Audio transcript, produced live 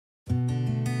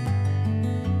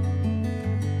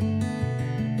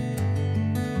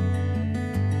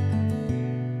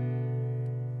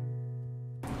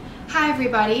Hi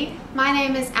everybody, my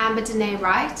name is Amber Dene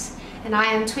Wright and I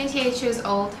am 28 years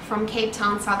old from Cape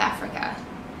Town, South Africa.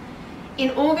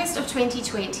 In August of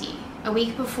 2020, a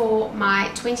week before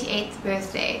my 28th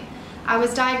birthday, I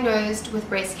was diagnosed with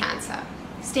breast cancer,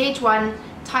 stage 1,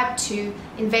 type 2,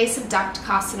 invasive duct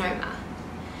carcinoma.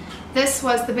 This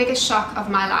was the biggest shock of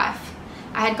my life.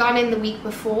 I had gone in the week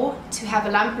before to have a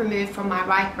lump removed from my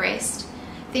right breast,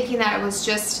 thinking that it was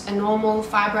just a normal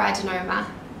fibroadenoma.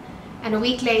 And a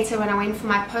week later, when I went for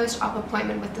my post-op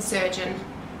appointment with the surgeon,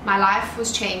 my life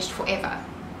was changed forever.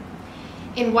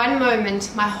 In one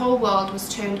moment, my whole world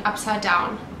was turned upside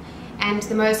down, and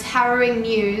the most harrowing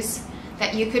news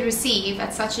that you could receive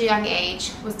at such a young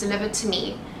age was delivered to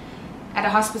me at a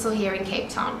hospital here in Cape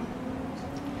Town.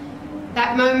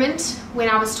 That moment when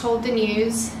I was told the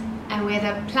news and where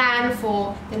the plan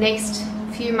for the next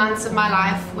few months of my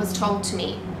life was told to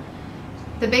me,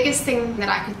 the biggest thing that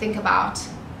I could think about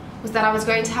was that I was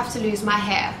going to have to lose my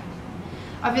hair.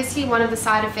 Obviously, one of the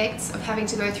side effects of having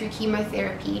to go through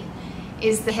chemotherapy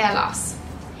is the hair loss.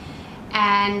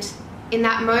 And in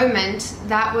that moment,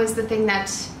 that was the thing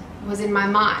that was in my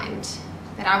mind,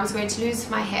 that I was going to lose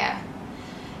my hair.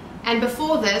 And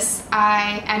before this,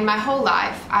 and my whole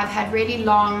life, I've had really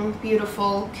long,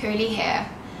 beautiful, curly hair.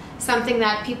 Something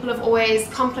that people have always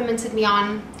complimented me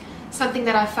on, something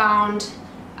that I found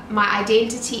my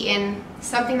identity in,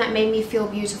 something that made me feel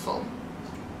beautiful.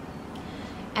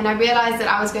 And I realized that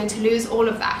I was going to lose all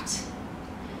of that.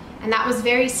 And that was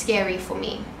very scary for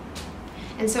me.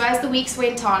 And so as the weeks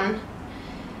went on,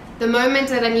 the moment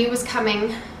that I knew was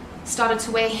coming started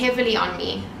to weigh heavily on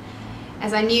me,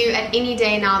 as I knew at any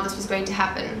day now this was going to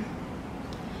happen.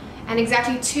 And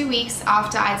exactly 2 weeks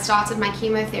after I had started my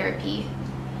chemotherapy,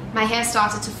 my hair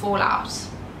started to fall out.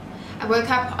 I woke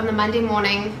up on the Monday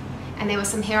morning and there was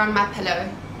some hair on my pillow.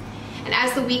 And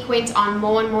as the week went on,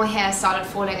 more and more hair started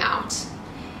falling out.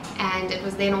 And it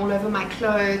was then all over my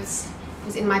clothes, it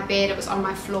was in my bed, it was on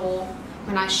my floor.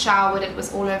 When I showered, it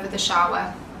was all over the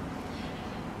shower.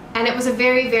 And it was a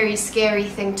very, very scary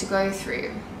thing to go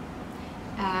through.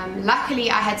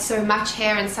 Luckily, I had so much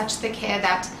hair and such thick hair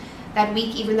that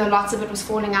week, even though lots of it was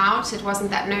falling out, it wasn't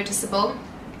that noticeable.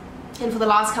 And for the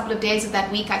last couple of days of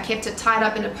that week, I kept it tied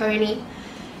up in a pony,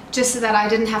 just so that I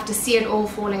didn't have to see it all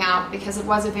falling out, because it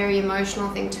was a very emotional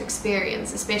thing to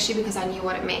experience, especially because I knew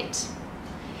what it meant.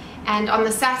 And on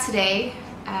the Saturday,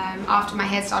 after my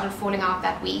hair started falling out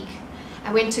that week,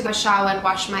 I went to go shower and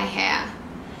wash my hair.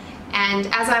 And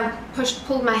as I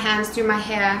pulled my hands through my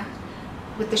hair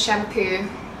with the shampoo,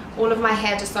 all of my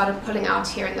hair just started pulling out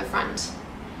here in the front.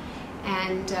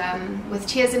 And with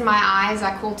tears in my eyes,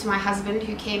 I called to my husband,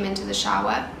 who came into the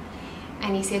shower,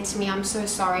 and he said to me, "I'm so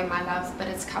sorry, my love, but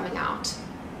it's coming out."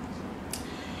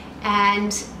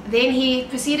 And then he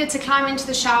proceeded to climb into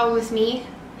the shower with me,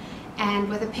 and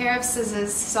with a pair of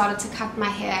scissors started to cut my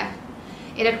hair.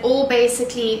 It had all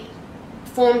basically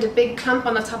formed a big clump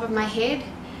on the top of my head,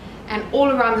 and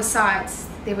all around the sides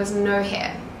there was no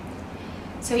hair.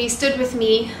 So he stood with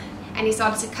me and he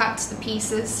started to cut the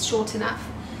pieces short enough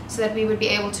so that we would be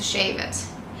able to shave it.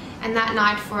 And that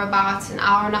night, for about an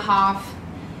hour and a half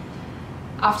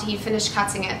after he finished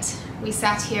cutting it, we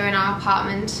sat here in our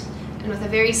apartment, and with a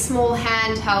very small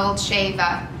handheld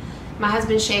shaver, my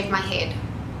husband shaved my head.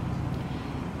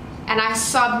 And I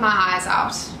sobbed my eyes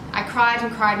out. I cried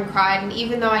and cried and cried, and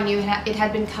even though I knew it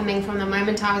had been coming from the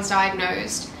moment I was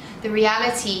diagnosed, the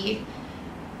reality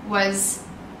was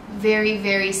very,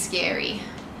 very scary.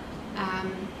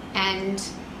 And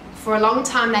for a long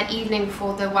time that evening,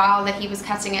 for the while that he was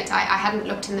cutting it, I hadn't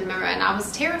looked in the mirror, and I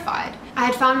was terrified. I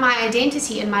had found my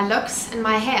identity in my looks and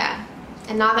my hair,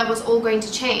 and now that was all going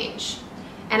to change.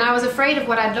 And I was afraid of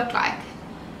what I'd look like.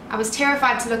 I was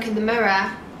terrified to look in the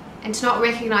mirror and to not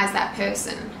recognize that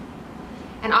person.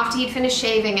 And after he'd finished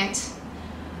shaving it,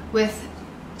 with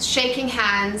shaking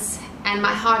hands and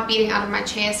my heart beating out of my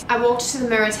chest, I walked to the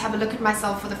mirror to have a look at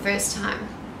myself for the first time.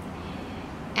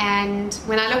 And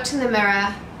when I looked in the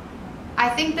mirror, I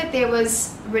think that there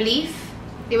was relief.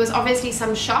 There was obviously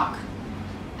some shock,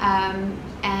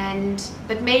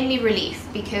 but mainly relief,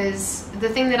 because the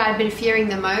thing that I'd been fearing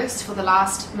the most for the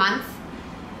last month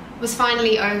was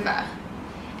finally over.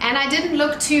 And I didn't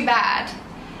look too bad.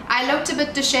 I looked a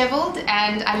bit disheveled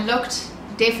and I looked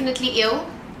definitely ill,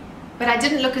 but I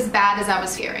didn't look as bad as I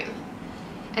was fearing.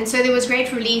 And so there was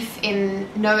great relief in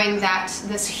knowing that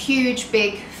this huge,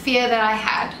 big fear that I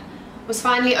had was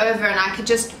finally over and I could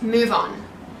just move on.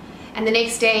 And the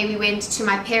next day we went to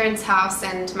my parents' house,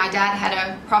 and my dad had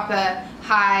a proper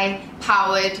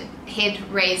high-powered head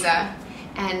razor,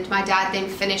 and my dad then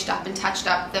finished up and touched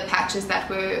up the patches that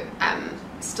were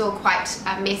still quite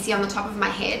messy on the top of my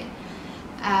head.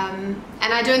 And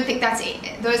I don't think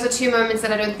those are two moments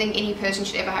that I don't think any person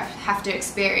should ever have to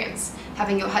experience.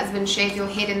 Having your husband shave your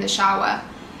head in the shower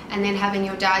and then having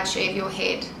your dad shave your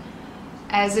head.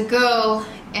 As a girl,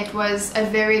 it was a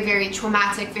very, very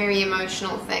traumatic, very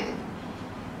emotional thing.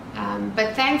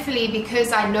 But thankfully,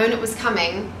 because I'd known it was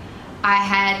coming, I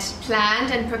had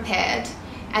planned and prepared,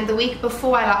 and the week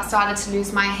before I started to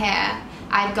lose my hair,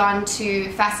 I'd gone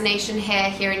to Fascination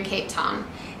Hair here in Cape Town,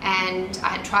 and I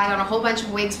had tried on a whole bunch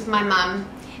of wigs with my mum,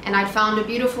 and I'd found a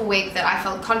beautiful wig that I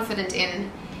felt confident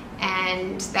in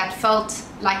and that felt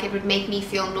like it would make me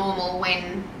feel normal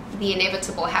when the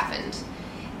inevitable happened.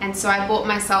 And so I bought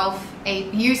myself a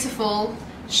beautiful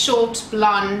short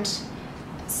blonde,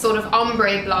 sort of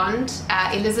ombre blonde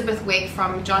Elizabeth wig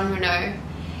from Jon Renau,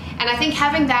 and I think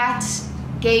having that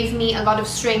gave me a lot of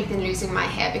strength in losing my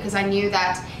hair, because I knew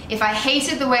that if I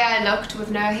hated the way I looked with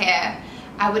no hair,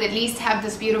 I would at least have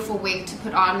this beautiful wig to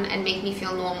put on and make me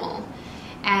feel normal.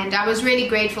 And I was really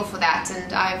grateful for that,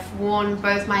 and I've worn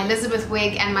both my Elizabeth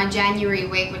wig and my January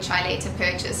wig, which I later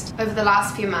purchased, over the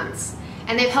last few months,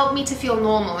 and they've helped me to feel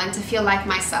normal and to feel like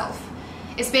myself.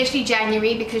 Especially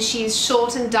January, because she's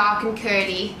short and dark and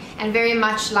curly and very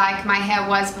much like my hair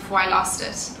was before I lost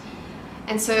it.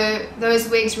 And so those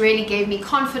wigs really gave me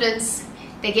confidence.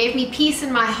 They gave me peace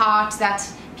in my heart that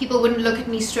people wouldn't look at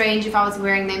me strange if I was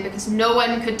wearing them, because no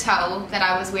one could tell that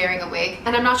I was wearing a wig.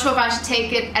 And I'm not sure if I should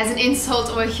take it as an insult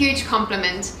or a huge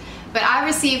compliment, but I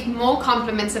received more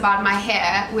compliments about my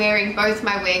hair wearing both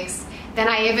my wigs than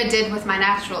I ever did with my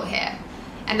natural hair.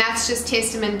 And that's just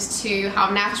testament to how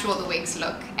natural the wigs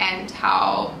look and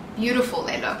how beautiful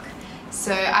they look.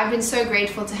 So I've been so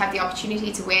grateful to have the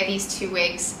opportunity to wear these two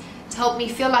wigs to help me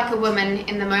feel like a woman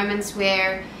in the moments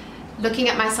where looking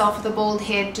at myself with a bald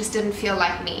head just didn't feel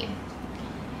like me.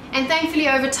 And thankfully,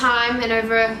 over time and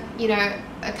over,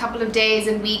 a couple of days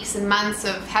and weeks and months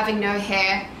of having no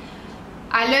hair,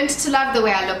 I learned to love the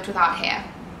way I looked without hair.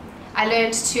 I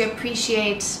learned to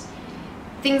appreciate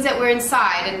things that were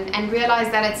inside and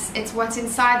realize that it's what's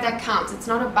inside that counts. It's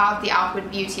not about the outward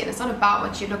beauty, and it's not about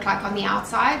what you look like on the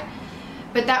outside,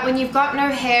 but that when you've got no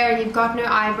hair and you've got no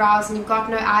eyebrows and you've got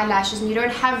no eyelashes and you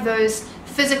don't have those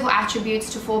physical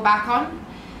attributes to fall back on,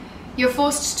 you're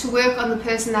forced to work on the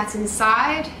person that's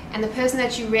inside and the person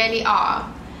that you really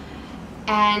are.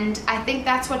 And I think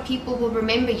that's what people will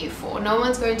remember you for. No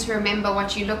one's going to remember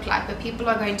what you look like, but people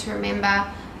are going to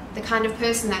remember the kind of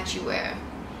person that you were.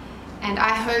 And I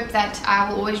hope that I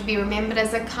will always be remembered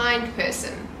as a kind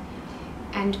person.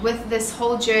 And with this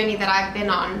whole journey that I've been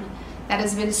on, that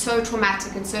has been so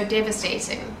traumatic and so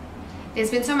devastating,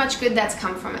 there's been so much good that's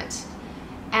come from it.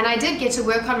 And I did get to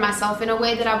work on myself in a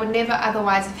way that I would never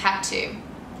otherwise have had to.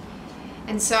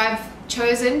 And so I've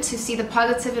chosen to see the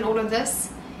positive in all of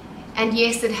this. And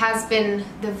yes, it has been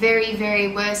the very,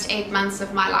 very worst 8 months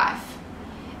of my life.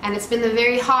 And it's been the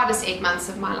very hardest 8 months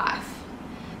of my life.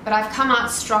 But I've come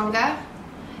out stronger,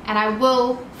 and I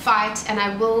will fight and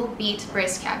I will beat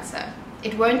breast cancer.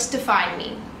 It won't define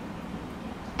me,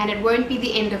 and it won't be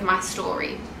the end of my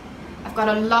story. I've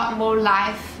got a lot more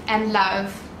life and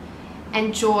love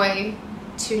and joy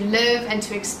to live and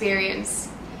to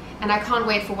experience, and I can't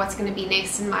wait for what's going to be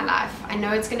next in my life. I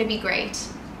know it's going to be great,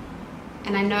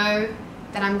 and I know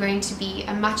that I'm going to be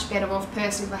a much better off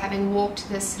person for having walked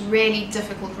this really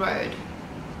difficult road.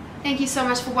 Thank you so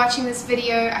much for watching this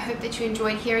video. I hope that you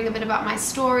enjoyed hearing a bit about my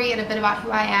story and a bit about who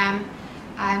I am.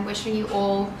 I'm wishing you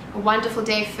all a wonderful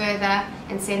day further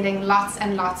and sending lots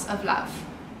and lots of love.